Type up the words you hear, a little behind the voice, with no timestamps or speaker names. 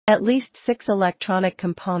At least 6 electronic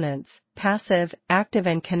components, passive, active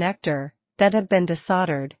and connector, that have been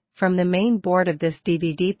desoldered, from the main board of this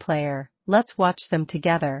DVD player. Let's watch them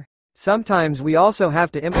together. Sometimes we also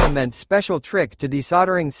have to implement special trick to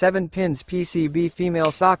desoldering 7 pins PCB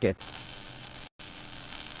female sockets.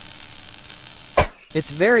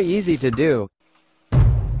 It's very easy to do.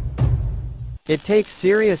 It takes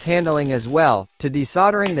serious handling as well, to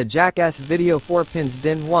desoldering the Jack S video 4 pins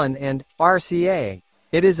DIN 1 and RCA.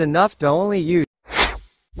 It is enough to only use.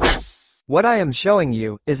 What I am showing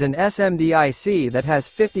you is an SMD IC that has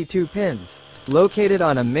 52 pins, located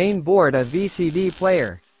on a main board of VCD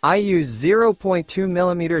player. I used 0.2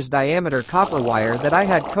 mm diameter copper wire that I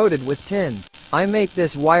had coated with tin. I make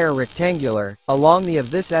this wire rectangular, along the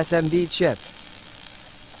of this SMD chip.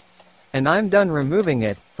 And I'm done removing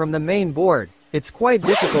it from the main board. It's quite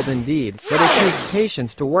difficult indeed, but it takes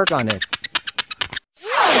patience to work on it.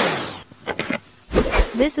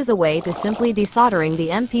 This is a way to simply desoldering the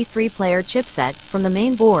MP3 player chipset from the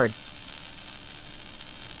main board.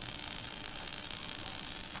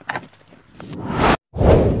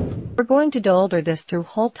 We're going to desolder this through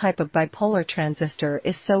hole type of bipolar transistor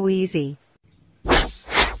is so easy.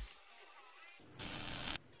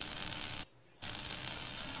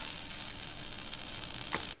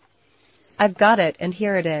 I've got it and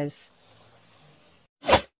here it is.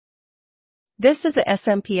 This is a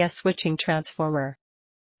SMPS switching transformer.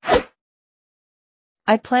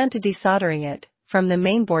 I plan to desoldering it from the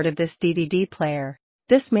mainboard of this DVD player.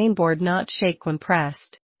 This mainboard not shake when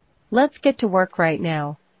pressed. Let's get to work right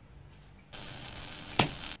now.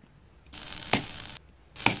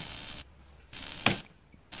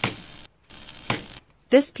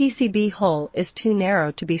 This PCB hole is too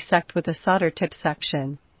narrow to be sucked with a solder tip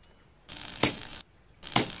section.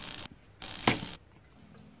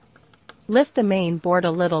 Lift the main board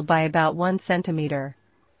a little by about 1 centimeter.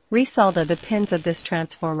 Resolder the pins of this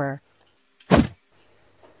transformer.